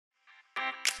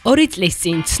2 წლის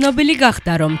წინ ცნობილი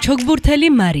გახდა, რომ ჩოგბურთელი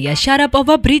მარია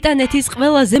შარაპოვა ბრიტანეთის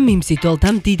ყველაზე მიმზიდველ და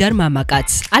მდიდარ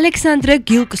მამაკაცს ალექსანდრე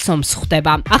გილკსონს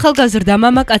ხვდება. ახალგაზრდა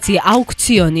მამაკაცი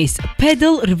აუქციონის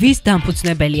ფედელ 8-ის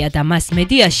დამფუძნებელია და მას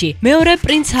მედიაში მეორე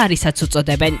პრინც ჰარისაც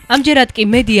უწოდებენ. ამჯერად კი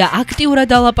მედია აქტიურად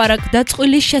ალაპარაკდა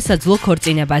წყვილის შესაძლო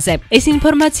ქორწინებაზე. ეს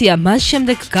ინფორმაცია მას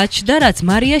შემდეგ გაჩნდა, რაც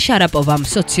მარია შარაპოვამ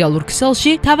სოციალურ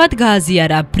ქსელში თავად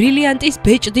გააზიარა ბრილიანტის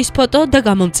ბეჭდის ფოტო და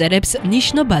გამომწერებს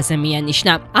ნიშნობაზე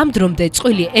მიანიშნა. ამ დრომდე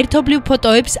წყვილი ერთობლივ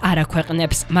ფოტოებს არ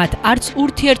აქვეყნებს. მათ არც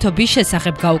ურთიერთობის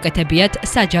შესახებ გაუკეთებიათ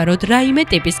საჯაროდ რაიმე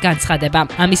ტიპის განცხადება.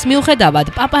 ამის მიუხედავად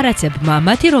პაპარაცებმა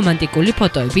მათი რომანტიკული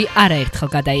ფოტოები არაერთხელ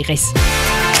გადაიღეს.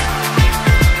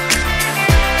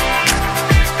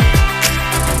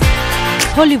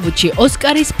 ჰოლივუდში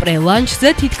ოსკარის პრელანჩზე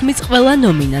თითქმის ყველა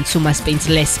ნომინანტს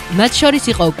უმასპინძლეს. მათ შორის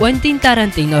იყო კვენტინ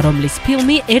ტარანტინო, რომლის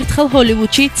ფილმი ერთხელ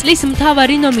ჰოლივუდში წლის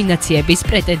მთავარი ნომინაციების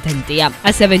პრეტენდენტია.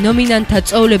 ასევე ნომინანტთა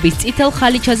წოვლების წითელ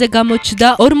ხალიჩაზე გამოჩნდა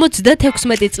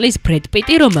 56 წლის ბრედ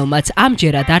პიტი, რომელმაც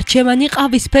ამჯერად არჩევანი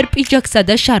ყავისფერ პიჯაკსა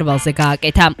და შარვალზე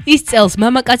გააკეთა. ის წელს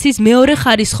მამაკაცის მეორე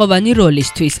ხარისხოვანი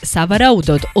როლისთვის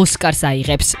სავარაუდოდ ოსკარს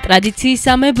აიღებს.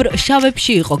 ტრადიციისამებრ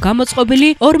შავებში იყო გამოწყობილი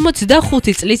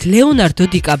 45 წლის ლეონარდო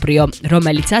დიკაბრიო,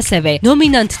 რომელიც ასევე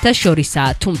ნომინანტთა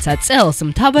შორისაა, თუმცა წელს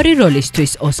მთავარი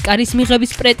როლისთვის ოსკარის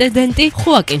მიღების პრეტენდენტი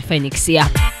ხოაკინ ფენიქსია.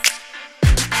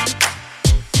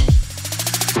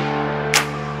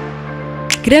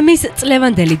 გრემის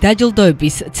წლევანდელი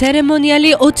დაჯილდოების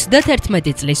ცერემონიალი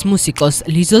 31 წლის მუსიკოს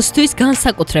ლიზოსთვის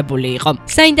განსაკუთრებული იყო.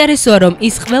 საინტერესოა, რომ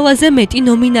ის ყველაზე მეტი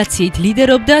ნომინაციით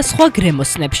ლიდერობდა სხვა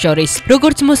გრემოსნებს შორის.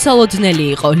 როგორც მოსალოდნელი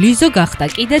იყო, ლიზო გახდა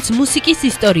კიდეც მუსიკის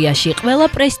ისტორიაში ყველა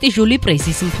პრესტიჟული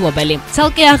პრიზის მფლობელი.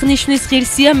 ცალკე აღნიშვნის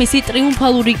ღირსია მისი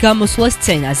ტრიუმფალური გამოსვლა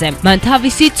სცენაზე. მან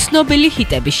თავისი ცნობილი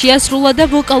ჰიტები შეასრულა და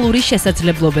ვოკალური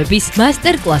შესაძლებლობების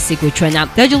მასტერ-კლასი გვიჩვენა.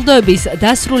 დაჯილდოების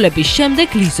დასრულების შემდეგ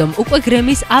ლიზომ უკვე გრემის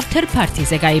after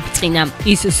party-ზე გაიბწყინა.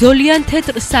 ის ზოლიან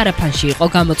თეთრ სარაფანში იყო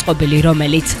გამოწყობილი,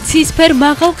 რომელიც ცისფერ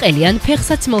მაღალყელიან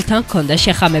ფეხსაცმელთან ჰქონდა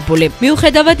შეხამებული.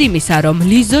 მიუხედავად იმისა, რომ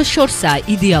ლიზო შორსაა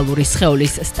იდეალური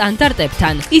სხეულის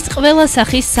სტანდარტებთან, ის ყველა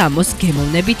სახის სამოს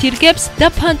გემოვნებით ირგებს და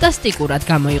ფანტასტიკურად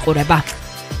გამოიყურება.